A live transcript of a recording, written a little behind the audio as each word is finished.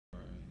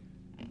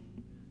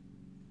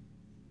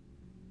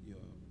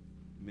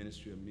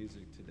Ministry of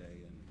Music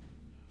today, and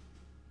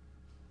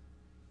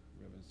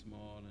Reverend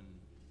Small and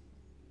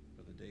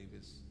Brother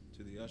Davis,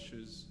 to the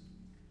ushers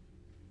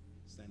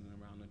standing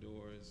around the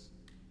doors,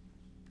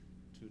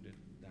 to the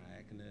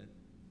diaconate,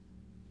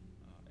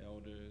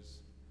 elders,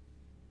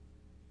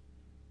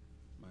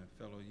 my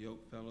fellow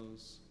yoke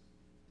fellows,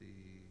 the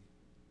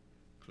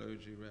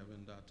clergy,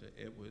 Reverend Dr.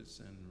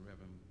 Edwards and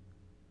Reverend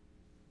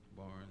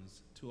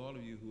Barnes, to all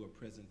of you who are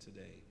present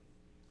today,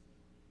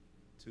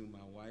 to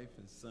my wife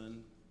and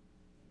son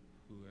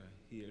who are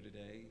here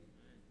today,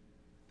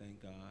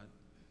 thank God.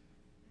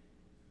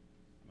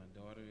 My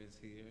daughter is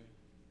here,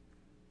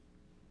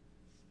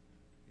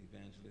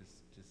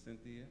 Evangelist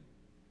Jacinthia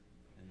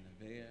and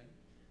Nevaeh,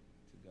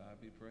 to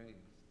God be praised.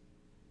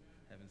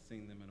 Haven't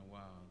seen them in a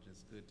while,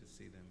 just good to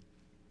see them.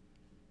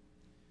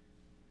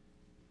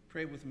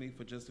 Pray with me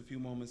for just a few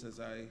moments as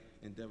I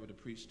endeavor to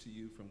preach to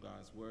you from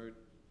God's word,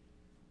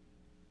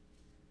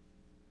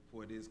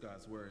 for it is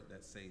God's word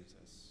that saves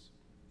us.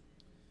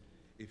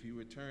 If you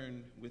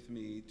return with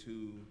me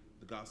to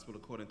the Gospel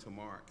according to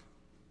Mark,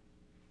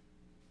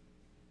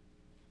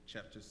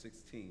 chapter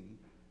 16,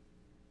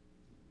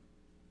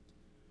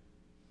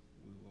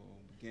 we will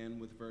begin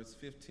with verse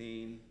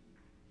 15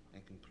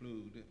 and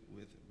conclude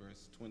with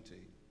verse 20.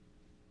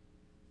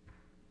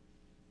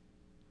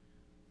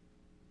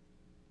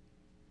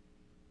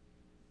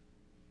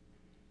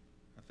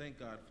 I thank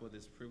God for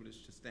this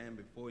privilege to stand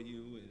before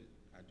you.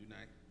 I do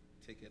not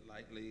take it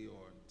lightly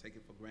or take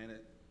it for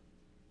granted.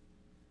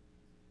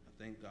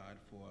 I thank God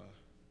for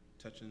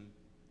touching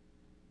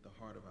the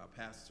heart of our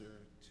pastor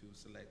to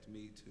select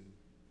me to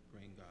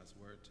bring God's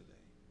word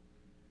today.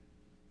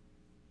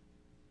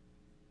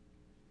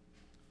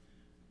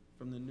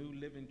 From the New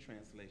Living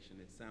Translation,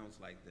 it sounds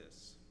like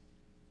this.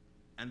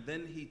 And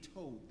then he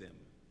told them,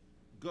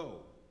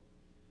 "Go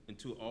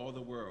into all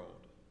the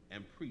world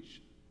and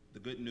preach the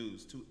good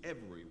news to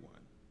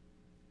everyone.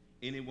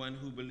 Anyone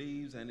who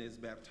believes and is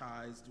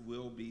baptized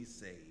will be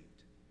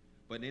saved,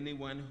 but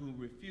anyone who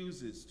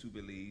refuses to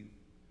believe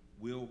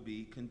will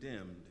be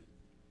condemned.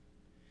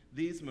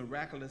 These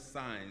miraculous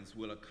signs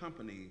will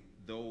accompany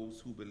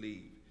those who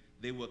believe.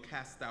 They will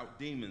cast out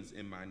demons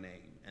in my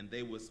name, and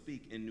they will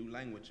speak in new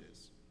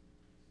languages.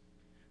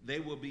 They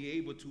will be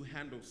able to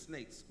handle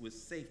snakes with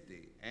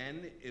safety,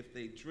 and if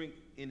they drink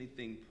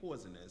anything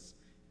poisonous,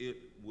 it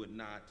would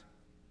not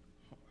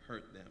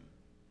hurt them.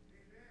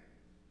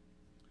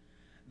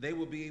 They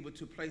will be able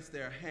to place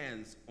their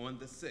hands on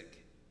the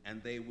sick,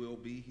 and they will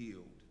be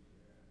healed."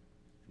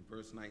 In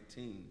verse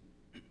 19,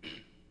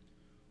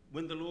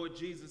 when the Lord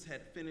Jesus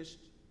had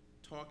finished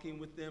talking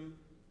with them,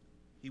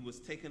 he was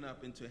taken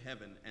up into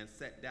heaven and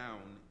sat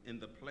down in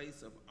the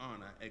place of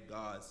honor at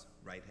God's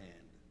right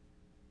hand.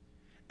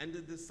 And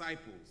the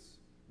disciples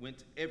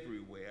went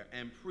everywhere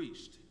and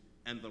preached,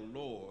 and the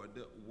Lord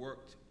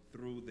worked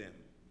through them,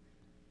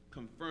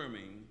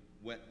 confirming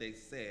what they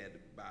said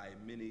by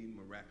many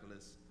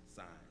miraculous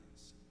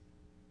signs.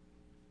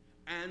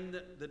 And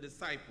the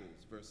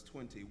disciples, verse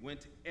 20,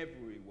 went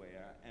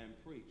everywhere and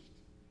preached,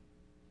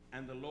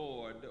 and the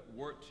Lord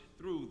worked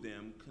through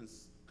them,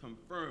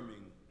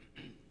 confirming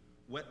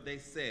what they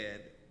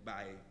said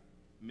by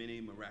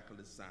many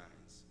miraculous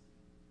signs.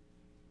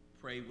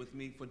 Pray with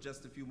me for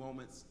just a few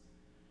moments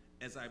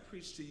as I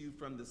preach to you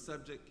from the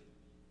subject,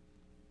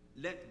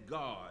 "Let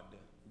God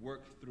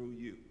work through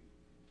you."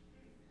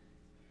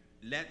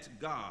 Let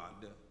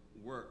God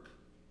work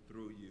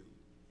through you.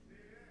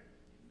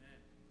 Amen.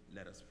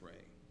 Let us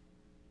pray.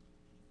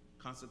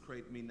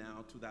 Consecrate me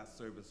now to thy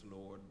service,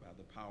 Lord, by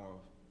the power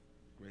of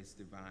grace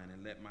divine,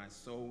 and let my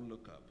soul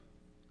look up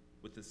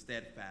with a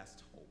steadfast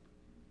hope,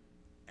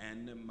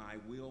 and my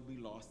will be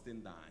lost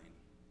in thine.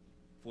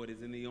 For it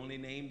is in the only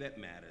name that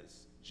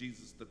matters,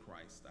 Jesus the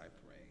Christ, I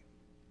pray.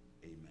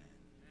 Amen.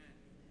 Amen.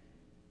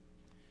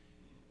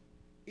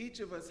 Each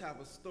of us have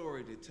a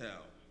story to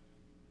tell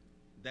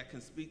that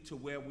can speak to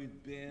where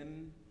we've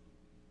been,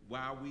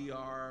 where we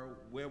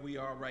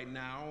are right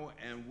now,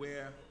 and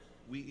where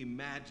we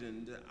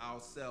imagined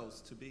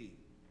ourselves to be.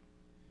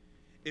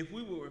 If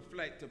we will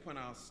reflect upon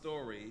our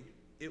story,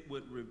 it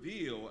would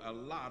reveal a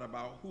lot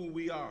about who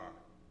we are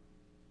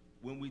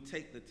when we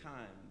take the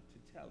time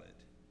to tell it.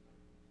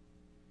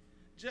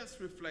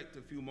 Just reflect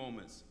a few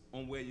moments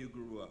on where you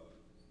grew up.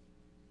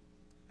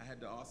 I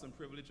had the awesome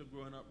privilege of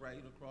growing up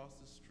right across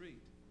the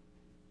street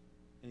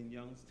in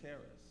Young's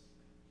Terrace.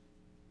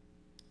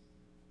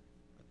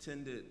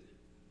 Attended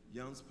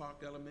Young's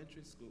Park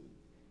Elementary School.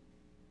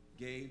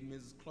 Gave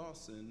Mrs.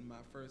 Clausen,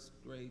 my first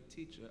grade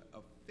teacher,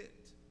 a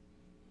fit.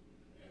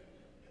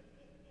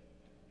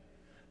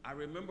 I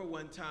remember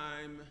one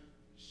time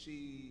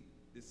she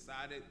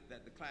decided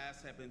that the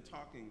class had been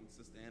talking,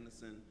 Sister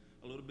Anderson,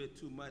 a little bit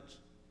too much,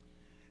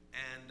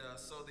 and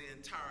so the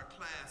entire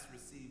class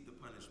received the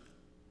punishment.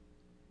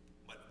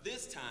 But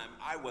this time,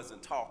 I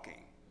wasn't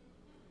talking.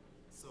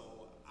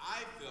 So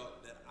I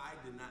felt that I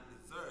did not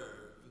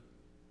deserve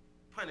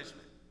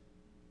punishment.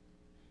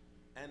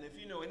 And if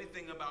you know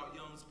anything about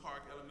Young's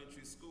Park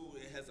Elementary School,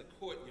 it has a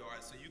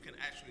courtyard, so you can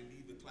actually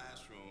leave the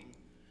classroom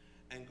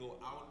and go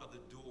out of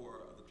the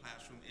door of the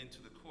classroom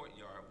into the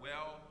courtyard.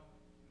 Well,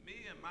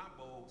 me and my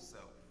bold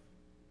self,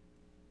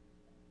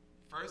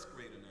 first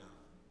grader now,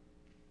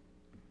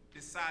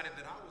 decided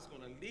that I was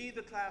going to leave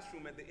the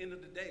classroom at the end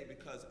of the day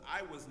because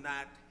I was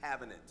not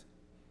having it.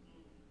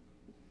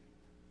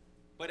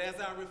 But as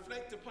I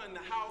reflect upon the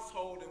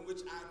household in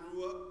which I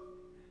grew up,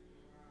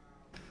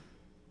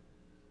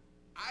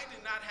 I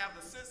did not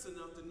have the sense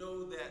enough to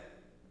know that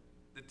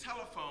the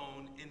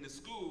telephone in the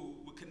school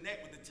would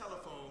connect with the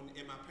telephone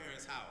in my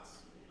parents'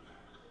 house.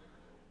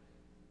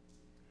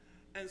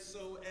 And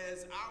so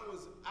as I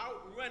was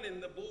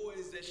outrunning the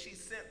boys that she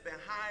sent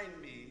behind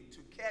me to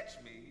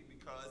catch me,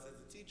 because as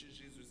a teacher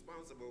she's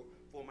responsible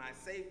for my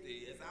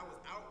safety, as I was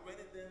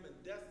outrunning them and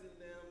dusting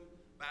them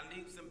by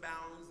leaps and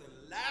bounds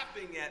and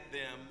laughing at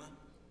them,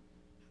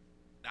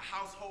 the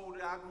household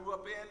that I grew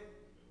up in,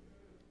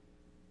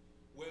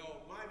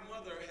 well, my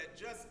mother had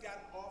just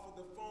gotten off of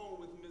the phone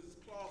with Mrs.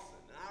 Clausen,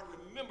 and I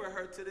remember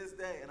her to this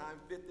day, and I'm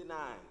 59.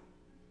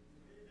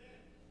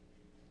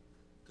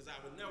 Because I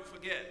would never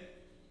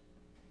forget.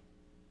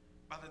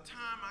 By the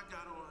time I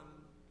got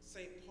on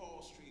St.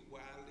 Paul Street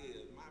where I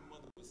lived, my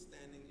mother was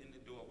standing in the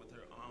door with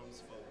her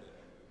arms folded.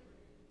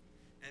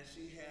 And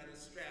she had a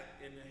strap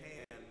in her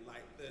hand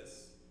like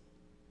this.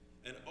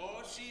 And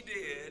all she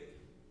did,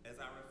 as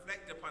I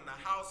reflect upon the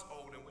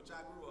household in which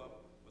I grew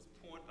up, was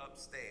point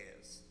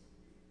upstairs.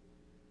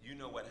 You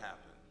know what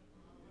happened.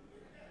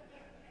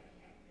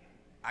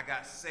 I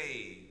got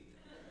saved.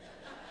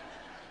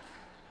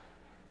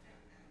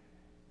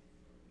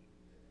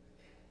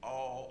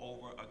 All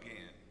over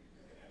again.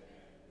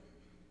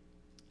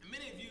 And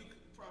many of you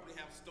probably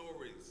have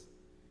stories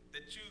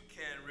that you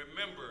can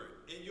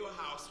remember in your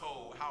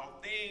household, how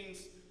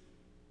things,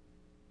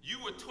 you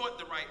were taught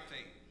the right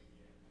thing.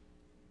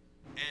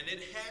 And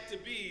it had to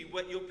be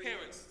what your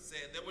parents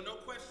said. There were no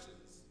questions.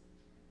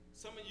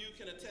 Some of you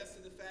can attest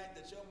to the fact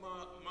that your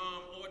mom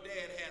or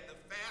dad had the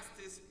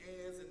fastest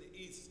hands in the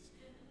East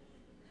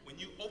when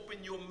you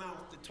open your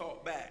mouth to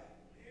talk back.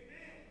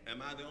 Amen.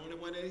 Am I the only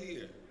one in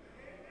here?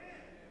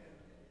 Amen.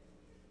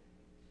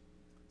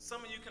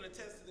 Some of you can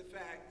attest to the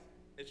fact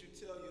that you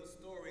tell your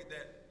story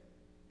that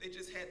they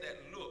just had that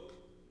look,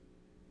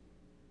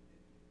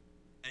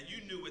 and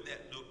you knew what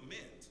that look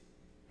meant.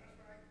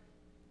 That's right.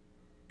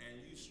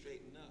 And you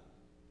straighten up.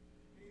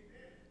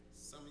 Amen.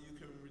 Some of you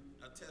can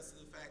attest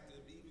to the fact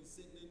that even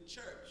sitting in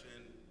church,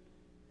 and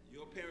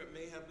your parent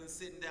may have been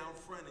sitting down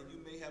front, and you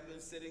may have been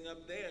sitting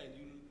up there, and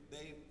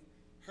they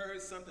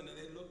heard something, and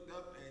they looked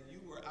up, and you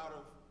were out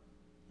of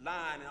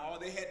line, and all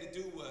they had to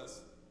do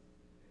was,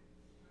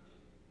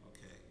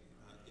 okay,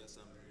 I guess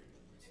I'm here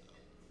by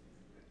myself.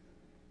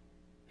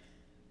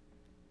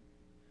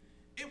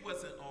 It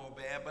wasn't all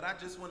bad, but I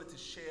just wanted to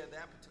share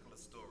that particular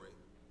story.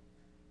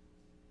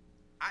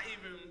 I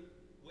even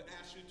would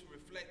ask you to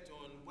reflect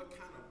on what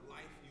kind of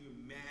life you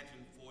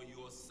imagine for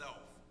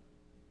yourself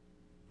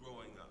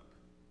growing up.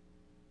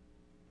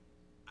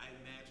 I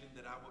imagined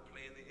that I would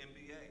play in the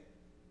NBA.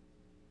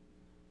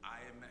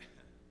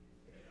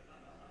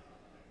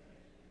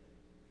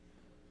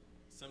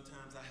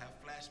 Sometimes I have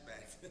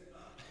flashbacks.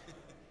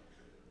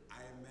 I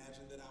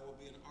imagine that I will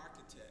be an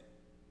architect,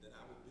 that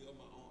I will build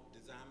my own,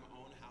 design my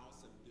own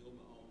house and build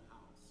my own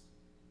house.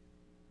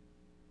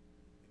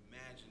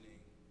 Imagining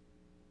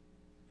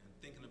and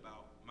thinking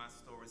about my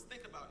stories.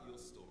 Think about your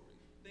story.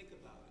 Think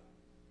about it.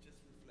 Just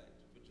reflect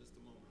for just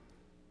a moment.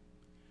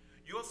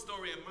 Your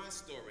story and my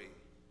story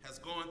has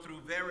gone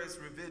through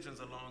various revisions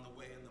along the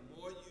way, and the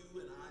more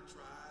you and I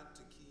tried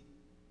to keep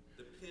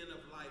the pen of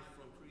life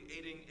from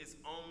creating its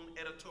own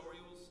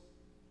editorials,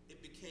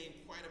 it became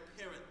quite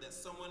apparent that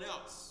someone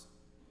else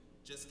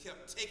just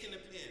kept taking the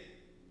pen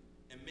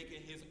and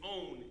making his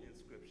own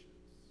inscriptions.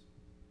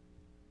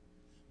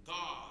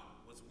 God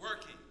was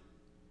working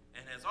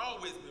and has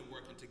always been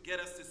working to get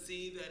us to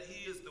see that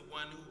he is the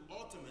one who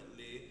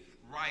ultimately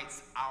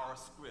writes our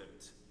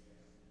script.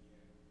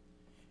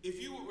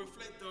 If you would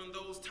reflect on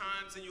those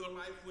times in your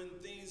life when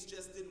things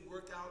just didn't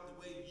work out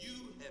the way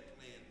you had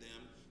planned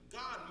them,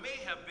 God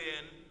may have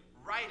been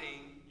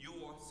writing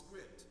your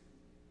script.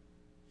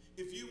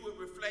 If you would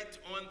reflect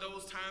on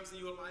those times in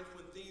your life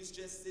when things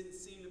just didn't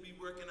seem to be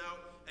working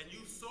out and you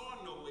saw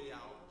no way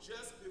out,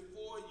 just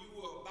before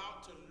you were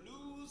about to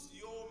lose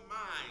your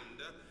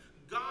mind,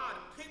 God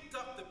picked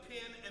up the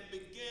pen and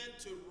began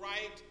to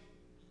write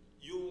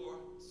your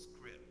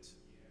script.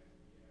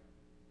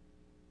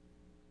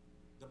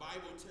 The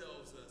Bible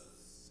tells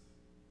us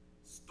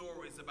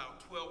stories about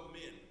 12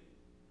 men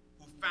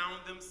who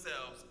found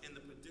themselves in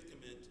the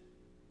predicament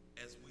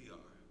as we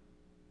are.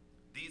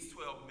 These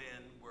 12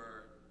 men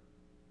were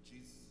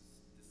Jesus'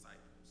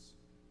 disciples.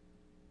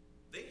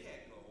 They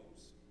had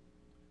goals,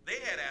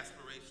 they had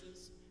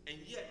aspirations, and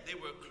yet they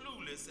were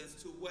clueless as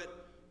to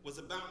what was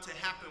about to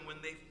happen when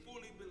they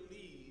fully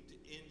believed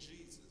in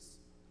Jesus.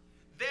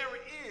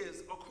 There is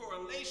a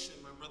correlation,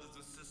 my brothers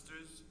and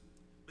sisters,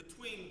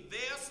 between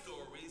their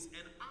stories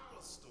and our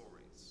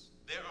stories.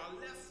 There are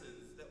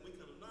lessons that we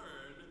can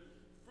learn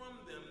from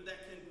them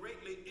that can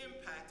greatly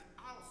impact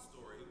our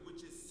story,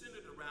 which is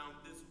centered around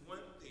this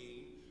one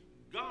theme: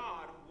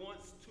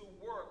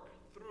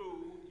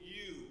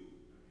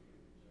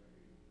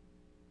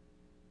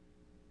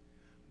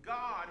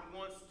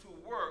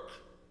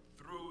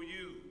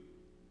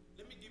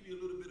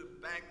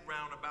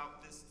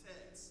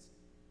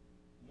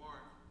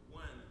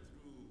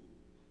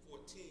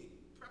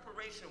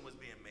 preparation was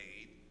being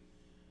made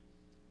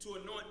to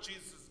anoint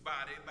Jesus'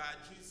 body by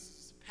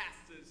Jesus'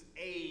 pastor's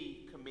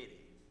aid committee.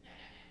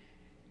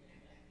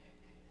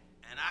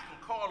 And I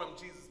can call them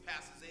Jesus'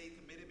 pastor's aid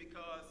committee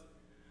because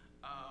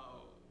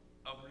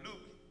of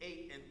Luke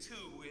 8 and 2,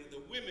 where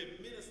the women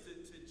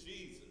ministered to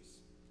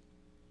Jesus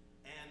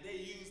and they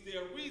used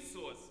their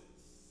resources,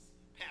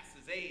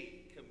 pastor's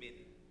aid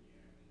committee.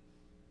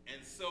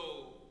 And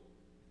so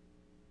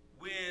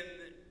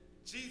when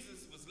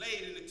Jesus was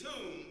laid in the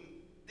tomb,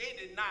 they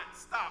did not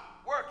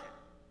stop working.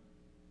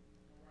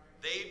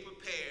 They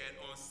prepared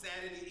on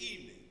Saturday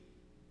evening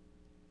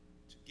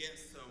to get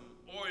some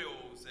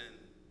oils and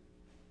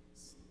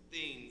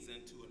things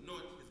and to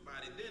anoint his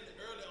body. Then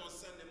early on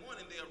Sunday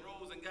morning, they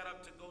arose and got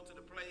up to go to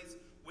the place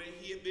where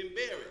he had been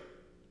buried.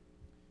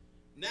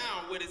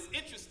 Now, what is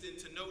interesting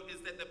to note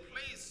is that the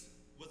place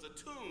was a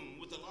tomb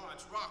with a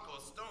large rock or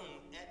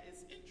stone at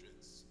its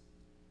entrance.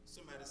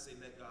 Somebody say,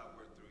 let God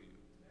work through you.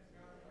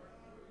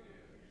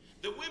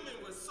 The women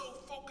were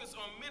so focused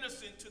on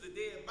ministering to the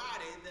dead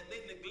body that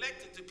they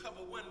neglected to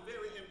cover one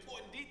very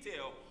important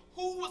detail.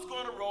 Who was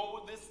going to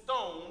roll this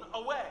stone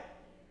away?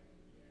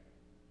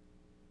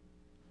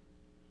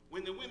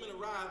 When the women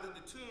arrived at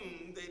the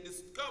tomb, they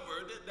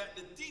discovered that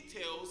the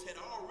details had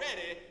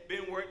already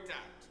been worked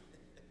out.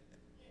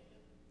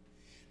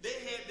 They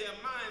had their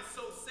minds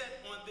so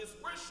set on this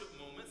worship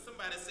moment,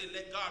 somebody say,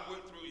 let God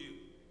work through you,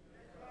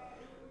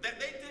 that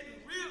they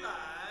didn't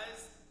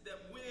realize that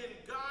when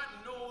God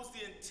knows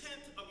the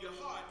intent of your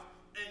heart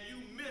and you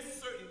miss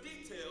certain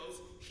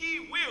details,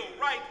 he will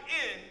write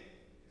in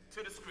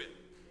to the script.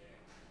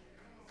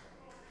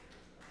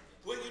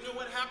 Well, you know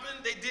what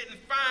happened? They didn't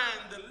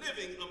find the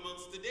living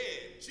amongst the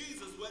dead.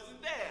 Jesus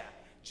wasn't there,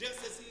 just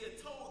as he had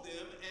told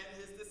them and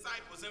his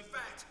disciples. In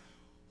fact,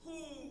 who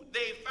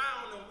they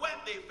found and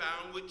what they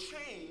found would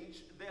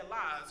change their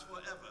lives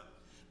forever.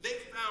 They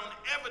found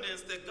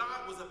evidence that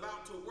God was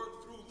about to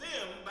work through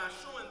them by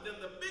showing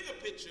them the bigger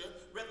picture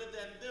rather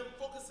than them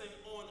focusing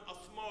on a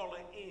smaller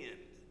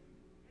end.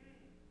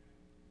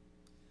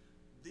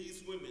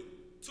 These women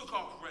took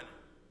off running.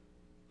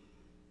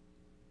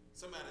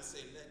 Somebody say,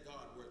 let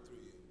God work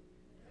through you.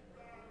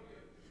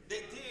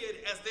 They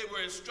did as they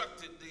were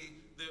instructed.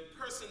 The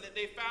person that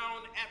they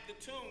found at the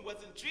tomb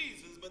wasn't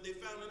Jesus, but they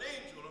found an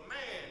angel, a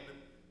man, the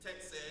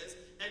text says,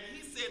 and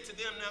he said to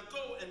them, now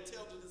go and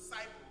tell the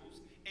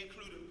disciples,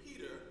 including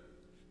Peter,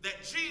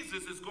 that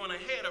Jesus is going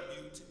ahead of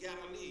you to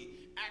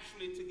Galilee.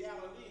 Actually, to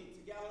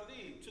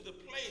Galilee, to the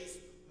place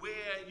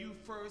where you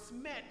first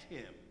met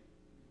him.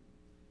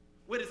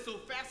 What is so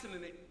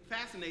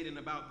fascinating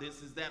about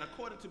this is that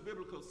according to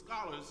biblical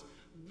scholars,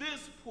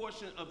 this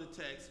portion of the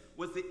text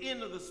was the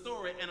end of the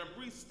story and a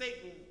brief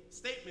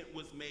statement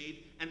was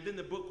made and then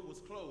the book was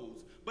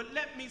closed. But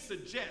let me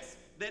suggest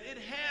that it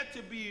had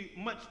to be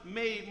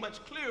made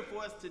much clearer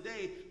for us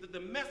today that the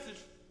message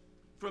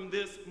from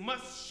this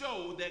must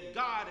show that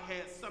God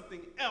had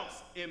something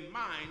else in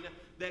mind,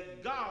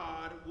 that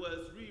God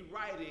was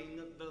rewriting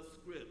the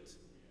script.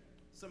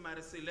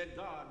 Somebody say, let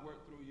God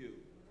work through you.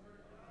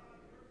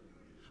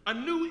 A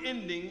new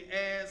ending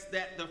as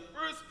that the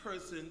first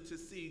person to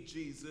see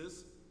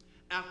Jesus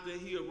after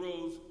he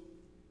arose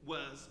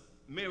was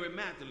Mary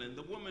Magdalene,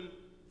 the woman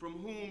from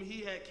whom he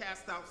had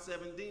cast out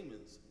 7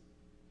 demons.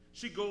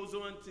 She goes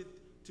on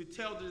to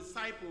tell the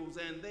disciples,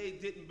 and they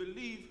didn't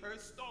believe her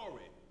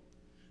story.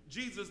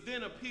 Jesus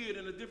then appeared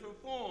in a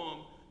different form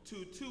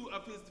to 2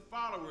 of his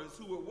followers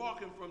who were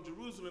walking from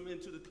Jerusalem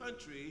into the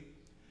country.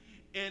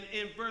 And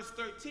in verse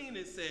 13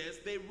 it says,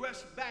 they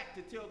rushed back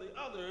to tell the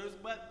others,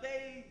 but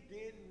they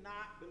did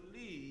not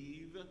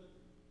believe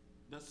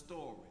the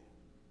story.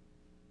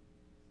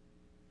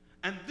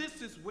 And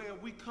this is where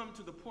we come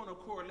to the point of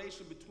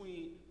correlation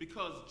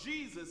because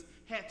Jesus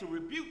had to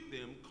rebuke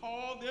them,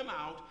 call them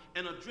out,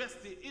 and address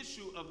the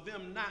issue of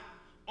them not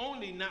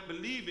only not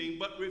believing,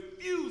 but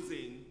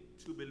refusing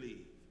to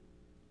believe.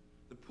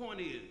 The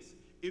point is,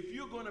 if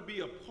you're going to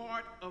be a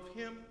part of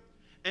him,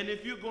 and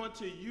if you're going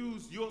to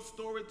use your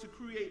story to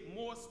create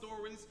more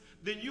stories,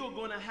 then you're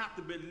going to have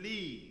to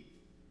believe.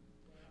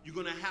 You're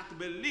going to have to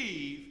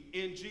believe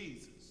in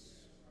Jesus.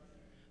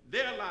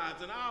 Their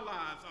lives and our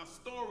lives are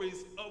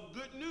stories of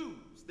good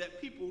news that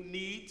people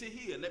need to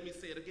hear. Let me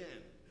say it again.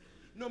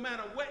 No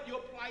matter what your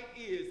plight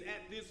is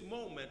at this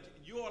moment,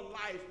 your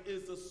life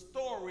is a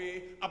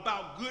story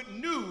about good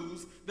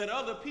news that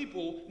other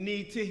people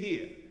need to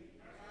hear.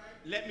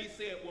 Let me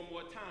say it one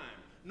more time.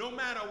 No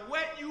matter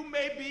what you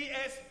may be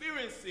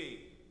experiencing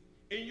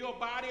in your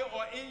body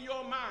or in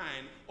your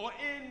mind or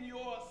in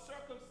your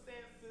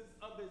circumstances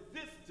of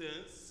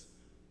existence,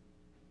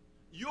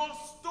 your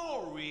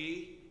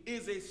story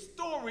is a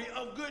story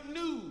of good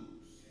news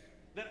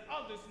that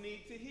others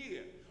need to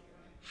hear.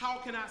 How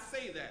can I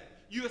say that?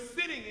 You're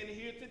sitting in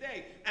here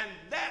today, and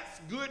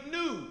that's good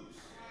news.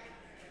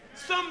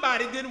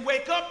 Somebody didn't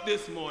wake up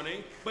this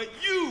morning, but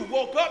you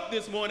woke up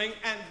this morning,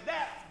 and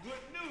that's good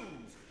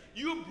news.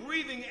 You're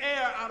breathing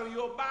air out of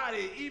your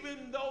body,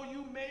 even though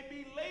you may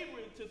be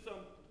laboring to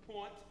some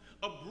point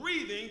of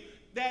breathing,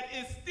 that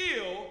is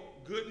still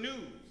good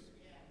news.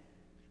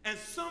 And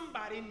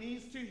somebody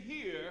needs to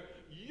hear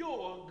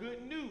your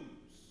good news.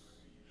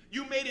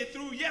 You made it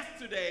through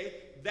yesterday,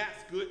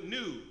 that's good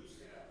news.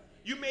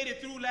 You made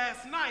it through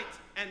last night,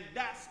 and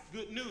that's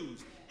good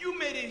news. You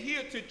made it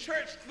here to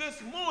church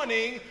this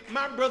morning,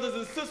 my brothers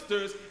and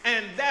sisters,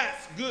 and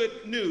that's good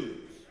news.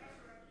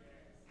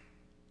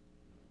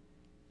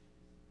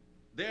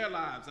 Their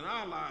lives and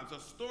our lives are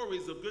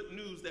stories of good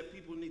news that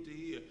people need to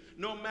hear.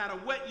 No matter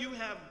what you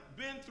have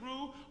been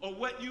through or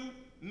what you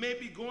may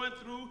be going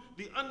through,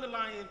 the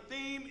underlying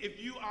theme,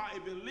 if you are a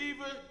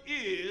believer,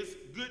 is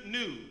good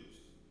news.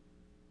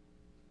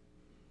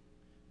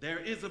 There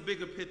is a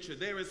bigger picture.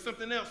 There is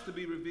something else to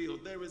be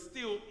revealed. There is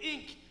still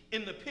ink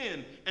in the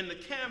pen, and the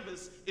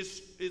canvas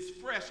is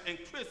fresh and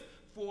crisp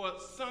for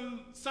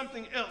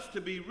something else to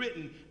be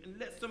written. And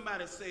let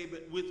somebody say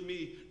it with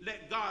me,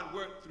 let God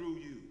work through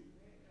you.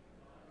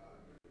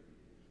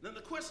 Now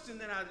the question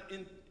that I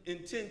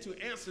intend to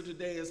answer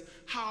today is,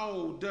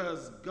 how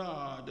does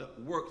God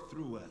work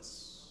through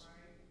us?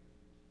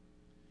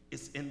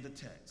 It's in the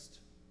text.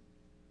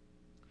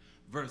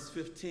 Verse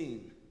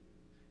 15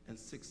 and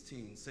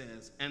 16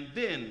 says, and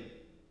then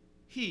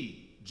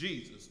he,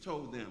 Jesus,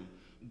 told them,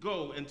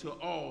 go into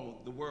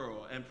all the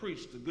world and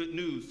preach the good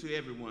news to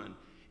everyone.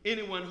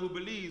 Anyone who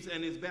believes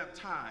and is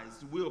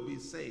baptized will be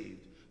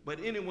saved, but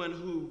anyone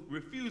who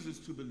refuses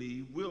to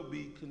believe will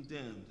be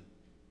condemned.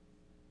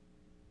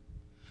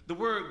 The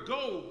word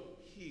go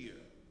here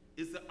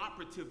is the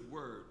operative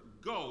word.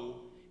 Go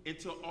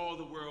into all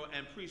the world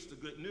and preach the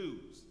good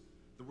news.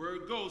 The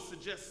word go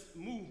suggests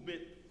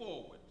movement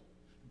forward.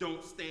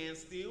 Don't stand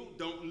still.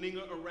 Don't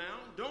linger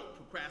around. Don't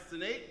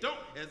procrastinate. Don't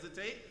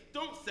hesitate.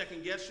 Don't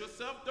second guess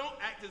yourself. Don't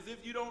act as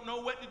if you don't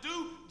know what to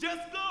do.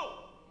 Just go.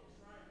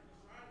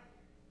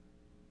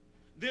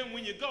 Then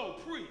when you go,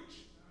 preach.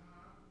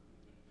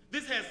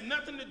 This has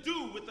nothing to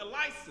do with the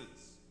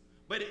license,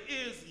 but it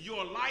is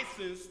your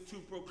license to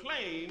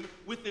proclaim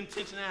with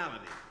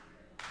intentionality.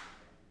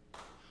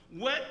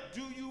 What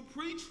do you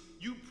preach?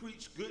 You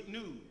preach good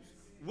news.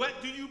 What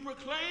do you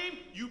proclaim?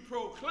 You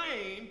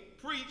proclaim,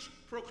 preach,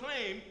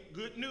 proclaim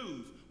good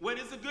news. What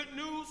is the good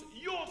news?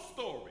 Your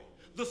story.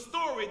 The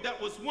story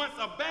that was once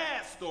a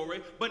bad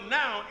story, but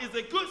now is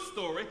a good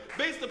story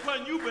based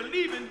upon you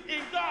believing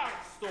in God's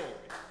story.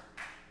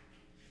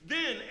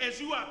 Then,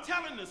 as you are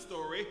telling the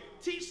story,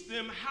 teach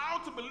them how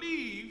to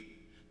believe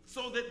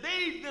so that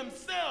they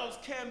themselves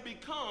can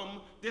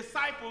become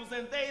disciples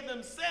and they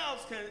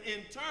themselves can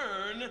in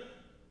turn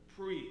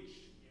preach,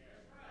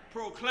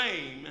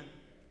 proclaim,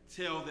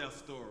 tell their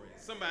story.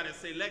 Somebody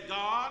say, let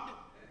God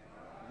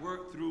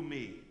work through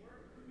me.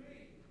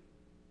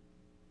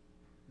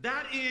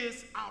 That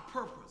is our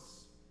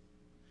purpose.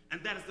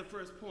 And that is the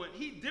first point.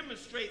 He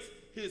demonstrates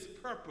his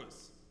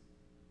purpose.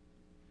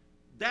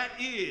 That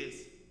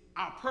is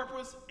our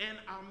purpose and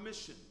our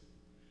mission.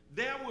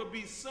 There will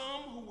be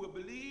some who will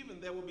believe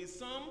and there will be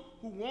some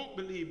who won't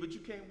believe, but you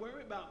can't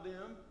worry about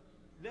them.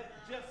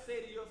 Just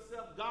say to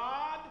yourself,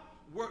 God,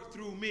 work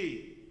through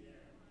me.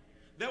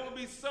 There will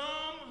be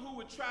some who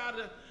would try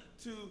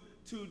to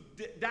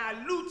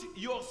dilute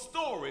your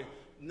story.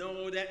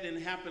 No, that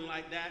didn't happen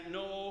like that.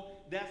 No,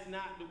 that's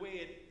not the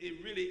way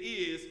it really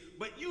is.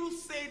 But you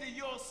say to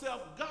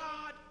yourself,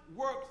 God,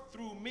 work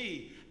through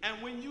me.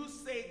 And when you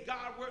say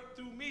God work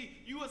through me,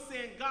 you are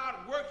saying,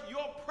 God, work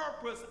your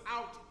purpose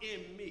out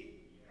in me.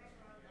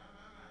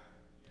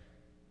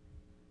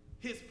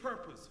 His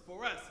purpose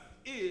for us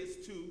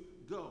is to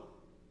go.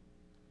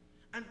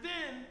 And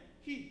then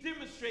he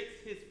demonstrates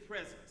his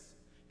presence.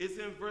 It's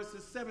in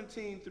verses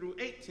 17 through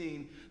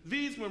 18.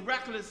 These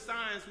miraculous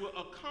signs will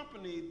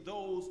accompany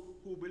those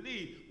who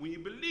believe. When you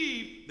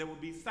believe, there will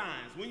be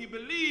signs. When you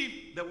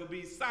believe, there will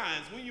be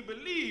signs. When you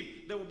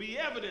believe, there will be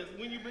evidence.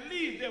 When you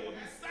believe, there will be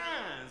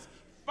signs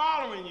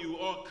following you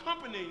or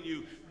accompanying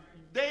you.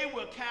 They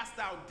will cast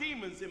out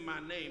demons in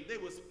my name. They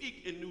will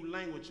speak in new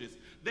languages.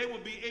 They will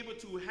be able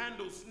to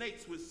handle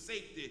snakes with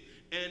safety.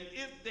 And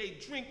if they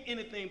drink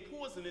anything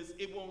poisonous,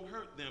 it won't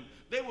hurt them.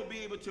 They will be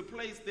able to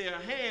place their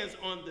hands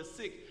on the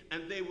sick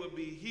and they will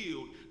be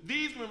healed.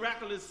 These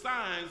miraculous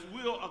signs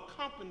will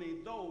accompany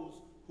those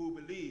who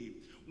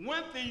believe.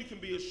 One thing you can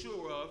be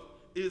assured of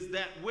is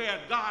that where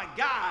God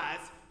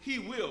guides, he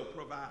will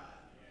provide.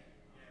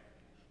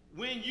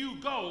 When you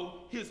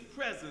go, his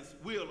presence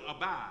will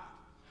abide.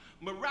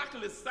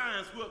 Miraculous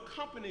signs will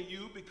accompany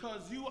you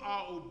because you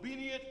are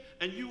obedient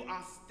and you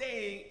are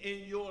staying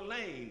in your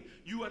lane.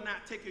 You are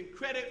not taking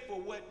credit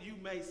for what you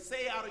may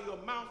say out of your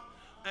mouth.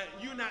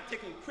 You're not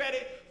taking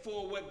credit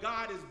for what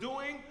God is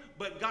doing,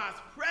 but God's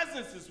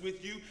presence is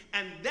with you,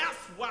 and that's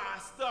why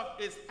stuff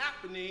is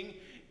happening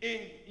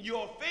in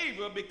your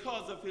favor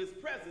because of his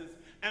presence.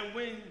 And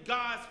when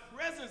God's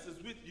presence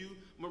is with you,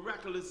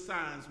 miraculous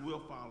signs will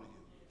follow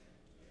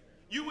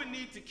you. You would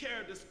need to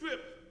carry the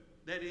script,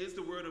 that is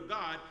the word of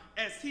God,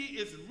 as he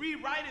is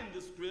rewriting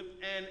the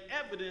script, and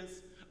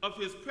evidence of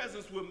his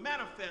presence will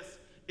manifest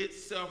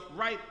itself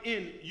right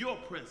in your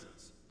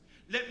presence.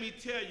 Let me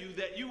tell you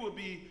that you will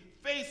be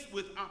faced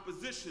with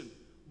opposition,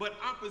 but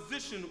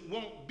opposition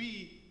won't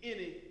be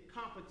any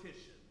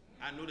competition.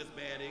 I know that's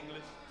bad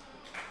English,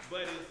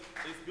 but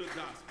it's good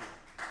gospel.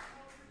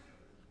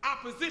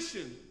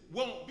 Opposition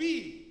won't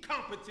be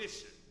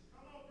competition.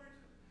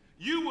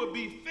 You will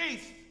be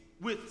faced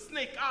with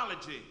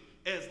snakeology,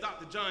 as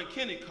Dr. John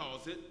Kennedy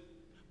calls it,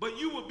 but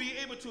you will be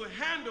able to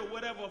handle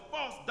whatever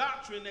false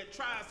doctrine that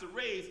tries to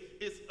raise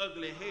its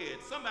ugly head.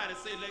 Somebody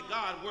say, let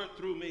God work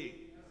through me.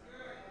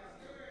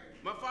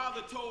 My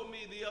father told me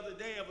the other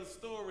day of a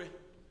story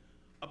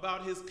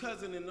about his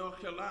cousin in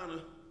North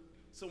Carolina.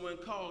 Someone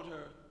called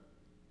her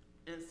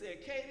and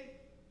said, Katie,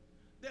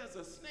 there's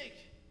a snake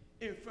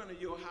in front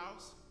of your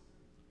house.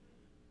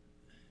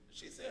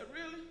 She said,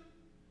 really?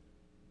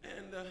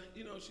 And,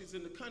 she's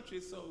in the country,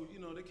 so,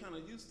 they're kind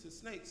of used to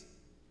snakes.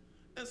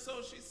 And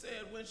so she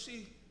said, when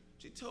she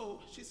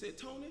said,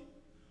 Tony,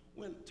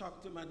 when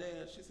talking to my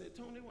dad, she said,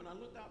 Tony, when I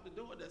looked out the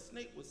door, that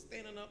snake was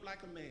standing up like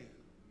a man.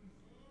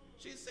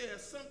 She said,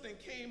 something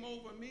came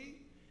over me,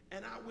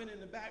 and I went in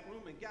the back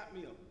room and got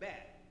me a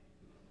bat.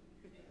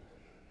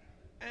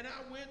 And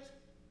I went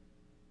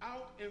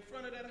out in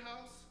front of that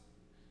house,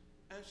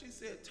 and she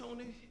said,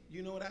 Tony,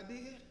 you know what I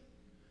did?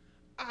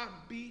 I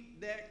beat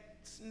that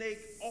snake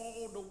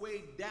all the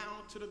way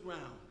down to the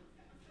ground.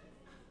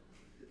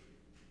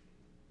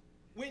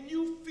 When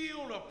you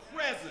feel a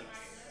presence,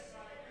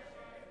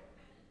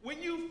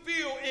 when you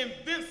feel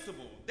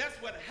invincible, that's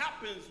what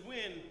happens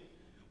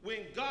when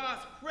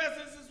God's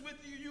presence is with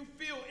you. You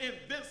feel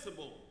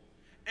invincible,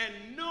 and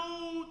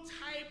no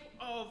type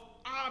of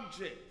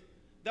object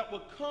that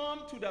will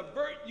come to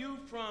divert you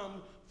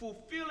from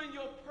fulfilling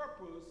your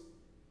purpose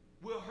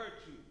will hurt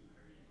you.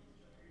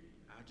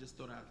 I just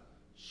thought I'd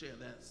share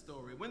that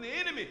story. When the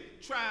enemy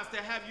tries to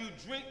have you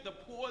drink the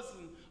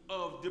poison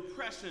of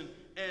depression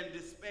and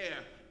despair,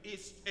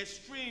 it's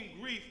extreme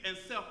grief and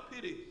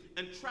self-pity,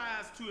 and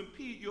tries to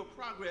impede your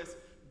progress,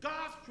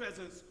 God's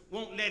presence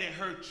won't let it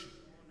hurt you.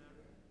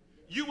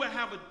 You will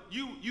have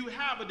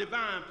a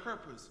divine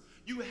purpose.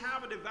 You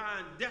have a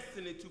divine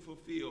destiny to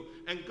fulfill,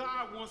 and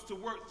God wants to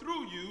work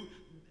through you,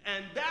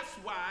 and that's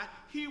why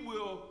he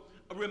will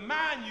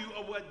remind you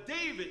of what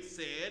David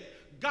said,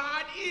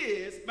 God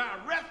is my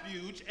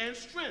refuge and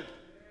strength,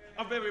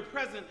 a very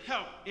present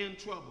help in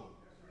trouble.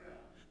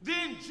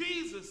 Then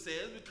Jesus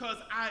says, because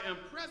I am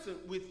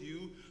present with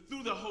you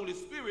through the Holy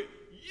Spirit,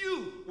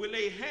 you will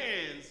lay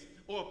hands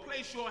or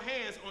place your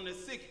hands on the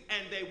sick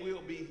and they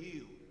will be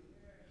healed.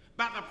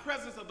 By the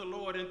presence of the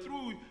Lord and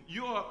through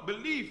your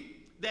belief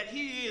that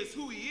he is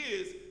who he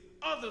is,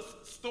 others'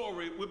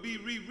 story will be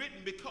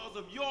rewritten because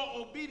of your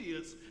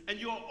obedience and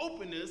your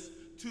openness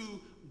to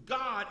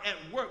God at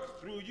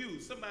work through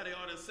you. Somebody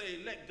ought to say,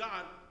 let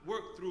God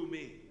work through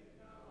me.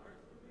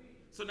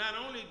 So not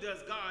only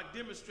does God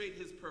demonstrate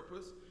his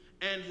purpose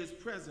and his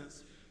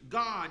presence,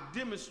 God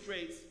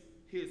demonstrates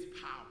his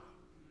power.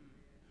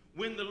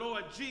 When the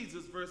Lord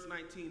Jesus, verse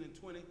 19 and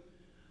 20,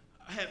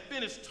 had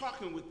finished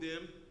talking with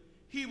them,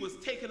 he was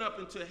taken up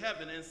into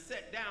heaven and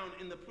sat down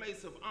in the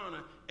place of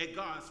honor at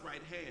God's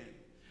right hand.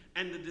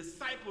 And the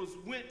disciples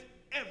went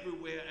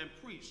everywhere and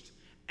preached,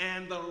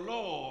 and the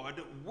Lord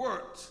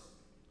worked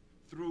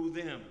through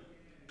them,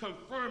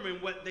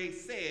 confirming what they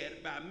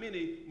said by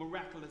many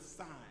miraculous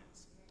signs.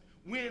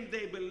 When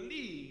they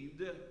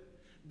believed,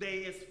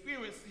 they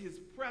experienced his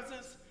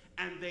presence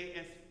and they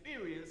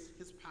experienced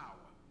his power.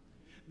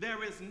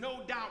 There is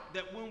no doubt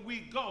that when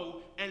we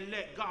go and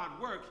let God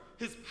work,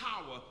 his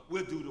power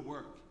will do the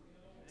work.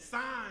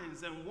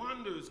 Signs and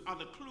wonders are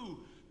the clue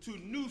to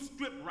new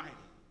script writing.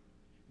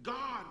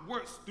 God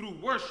works through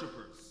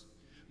worshipers.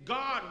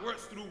 God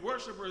works through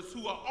worshipers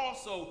who are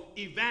also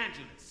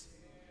evangelists.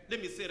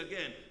 Let me say it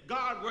again.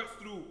 God works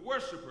through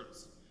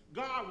worshipers.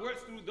 God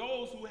works through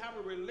those who have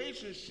a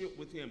relationship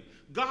with him.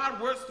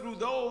 God works through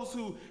those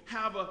who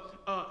have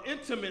an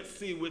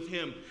intimacy with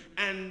him.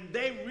 And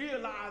they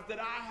realize that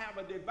I have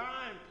a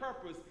divine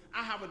purpose.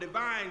 I have a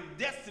divine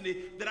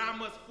destiny that I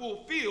must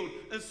fulfill.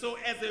 And so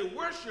as a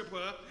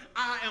worshiper,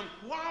 I am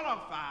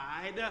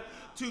qualified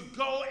to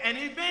go and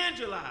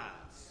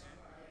evangelize.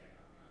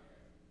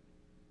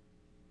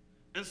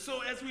 And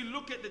so as we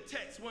look at the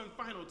text one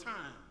final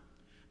time,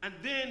 and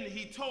then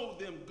he told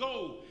them,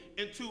 go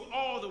into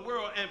all the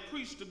world and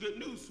preach the good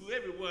news to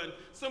everyone.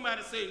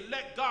 Somebody say,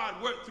 let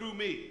God work through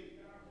me.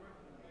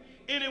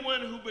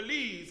 Anyone who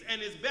believes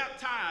and is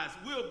baptized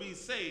will be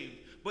saved,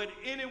 but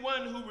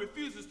anyone who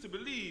refuses to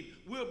believe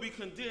will be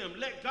condemned.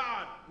 Let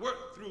God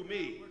work through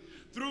me.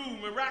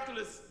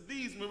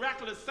 These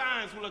miraculous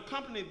signs will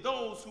accompany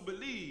those who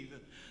believe.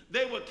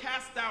 They will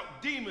cast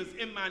out demons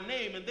in my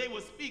name, and they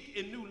will speak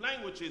in new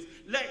languages.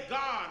 Let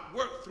God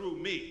work through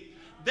me.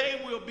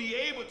 They will be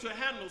able to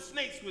handle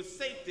snakes with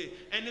safety,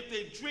 and if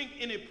they drink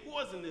any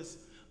poisonous,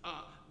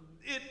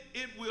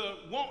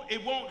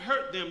 it won't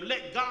hurt them.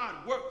 Let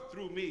God work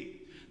through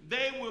me.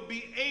 They will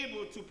be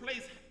able to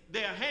place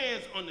their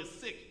hands on the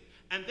sick,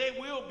 and they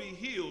will be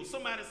healed.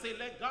 Somebody say,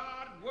 let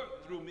God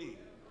work through me.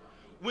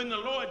 When the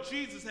Lord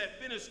Jesus had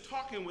finished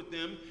talking with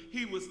them,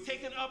 he was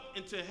taken up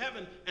into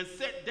heaven and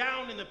set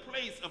down in the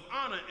place of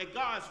honor at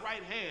God's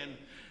right hand.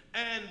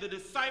 And the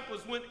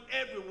disciples went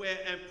everywhere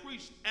and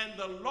preached, and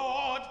the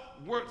Lord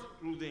worked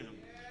through them,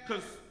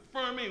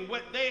 confirming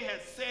what they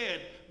had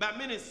said by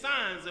many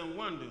signs and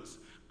wonders.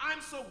 I'm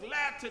so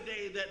glad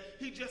today that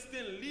he just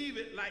didn't leave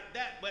it like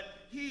that, but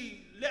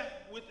he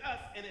left with us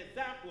an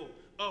example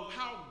of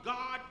how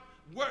God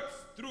works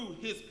through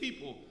his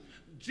people.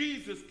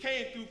 Jesus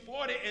came through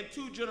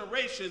 42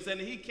 generations, and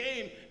he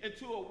came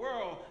into a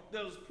world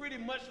that was pretty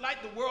much like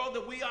the world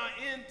that we are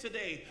in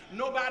today.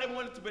 Nobody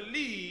wanted to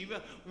believe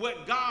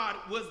what God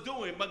was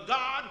doing, but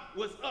God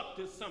was up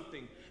to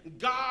something.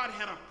 God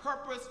had a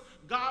purpose.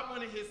 God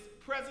wanted his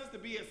presence to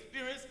be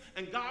experienced,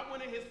 and God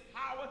wanted his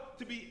power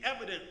to be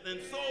evident.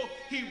 And so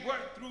he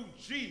worked through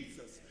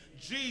Jesus.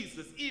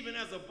 Jesus, even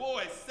as a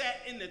boy,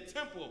 sat in the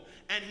temple,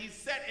 and he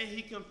sat and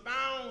he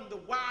confounded the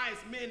wise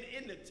men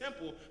in the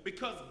temple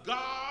because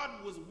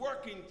God was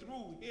working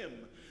through him.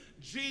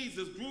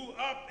 Jesus grew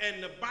up,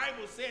 and the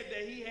Bible said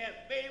that he had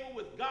favor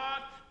with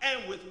God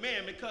and with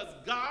man because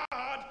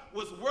God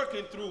was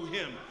working through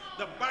him.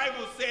 The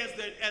Bible says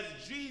that as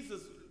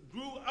Jesus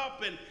grew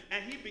up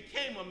and he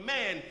became a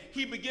man,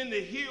 he began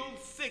to heal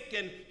sick,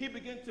 and he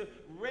began to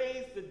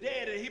raise the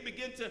dead, and he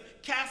began to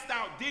cast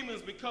out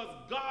demons because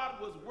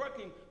God was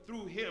working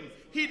through him.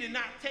 He did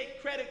not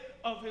take credit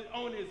on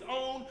his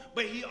own,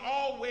 but he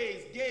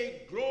always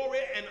gave glory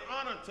and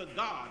honor to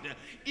God,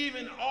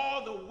 even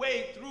all the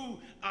way through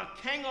a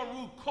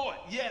kangaroo court.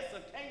 Yes,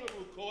 a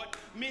kangaroo court,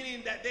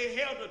 meaning that they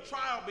held a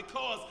trial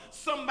because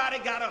somebody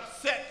got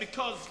upset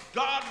because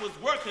God was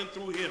working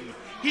through him.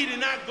 He did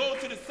not go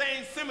to the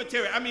same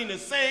the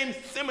same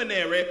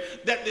seminary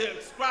that the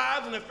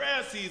scribes and the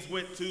Pharisees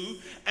went to,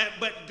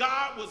 but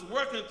God was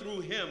working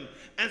through him.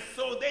 And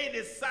so they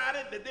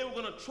decided that they were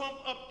going to trump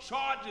up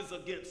charges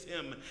against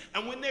him.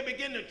 And when they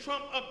began to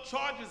trump up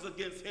charges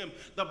against him,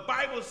 the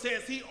Bible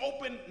says he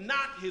opened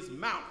not his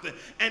mouth.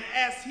 And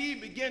as he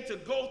began to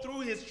go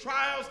through his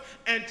trials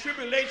and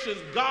tribulations,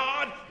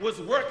 God was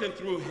working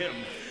through him.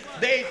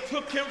 They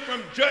took him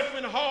from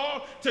judgment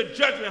hall to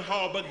judgment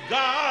hall, but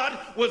God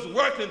was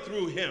working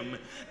through him.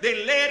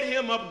 They led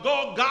him up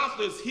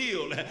Golgotha's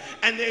hill,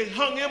 and they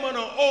hung him on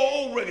an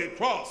old rugged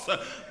cross.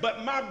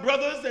 But my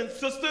brothers and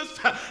sisters,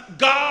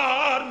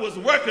 God was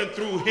working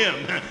through him.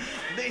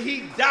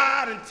 He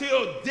died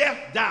until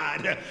death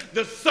died.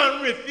 The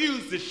sun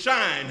refused to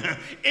shine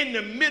in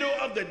the middle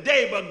of the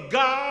day, but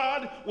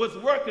God was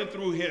working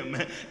through him.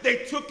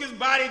 They took his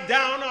body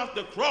down off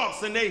the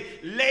cross, and they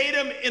laid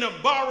him in a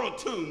borrowed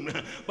tomb.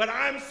 But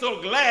I'm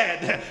so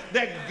glad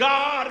that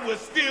God was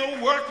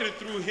still working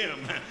through him.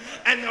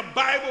 And the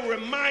Bible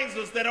reminds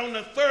us that on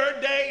the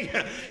third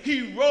day,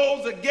 he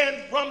rose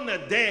again from the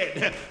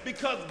dead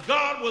because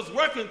God was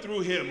working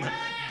through him.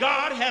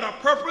 God had a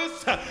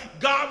purpose.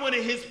 God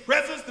wanted his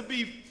presence to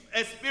be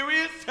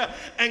experienced,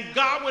 and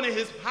God wanted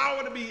his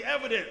power to be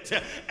evident.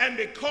 And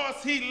because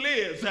he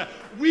lives,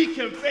 we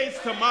can face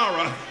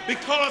tomorrow.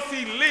 Because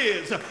he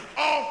lives,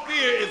 all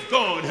fear is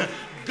gone.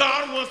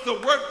 God wants to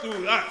work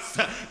through us.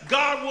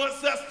 God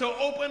wants us to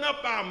open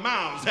up our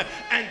mouths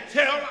and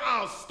tell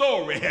our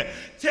story.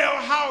 Tell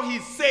how he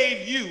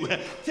saved you.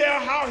 Tell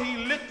how he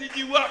lifted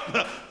you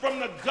up from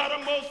the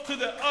guttermost to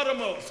the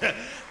uttermost.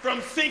 From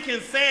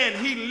sinking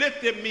sand, he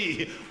lifted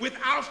me. With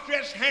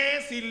outstretched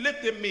hands, he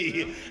lifted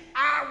me.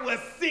 I was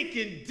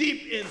sinking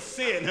deep in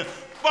sin,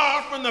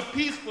 far from the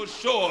peaceful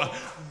shore,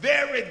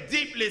 very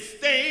deeply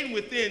stained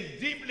within,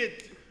 deeply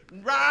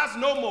rise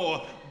no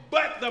more.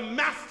 But the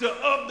master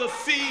of the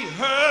sea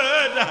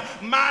heard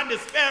my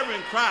despairing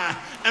cry,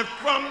 and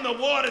from the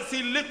waters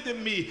he lifted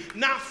me.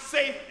 Now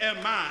safe am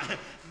I.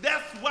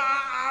 That's why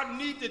I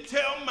need to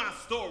tell my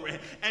story,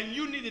 and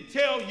you need to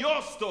tell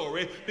your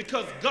story,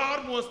 because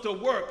God wants to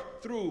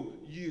work through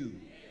you.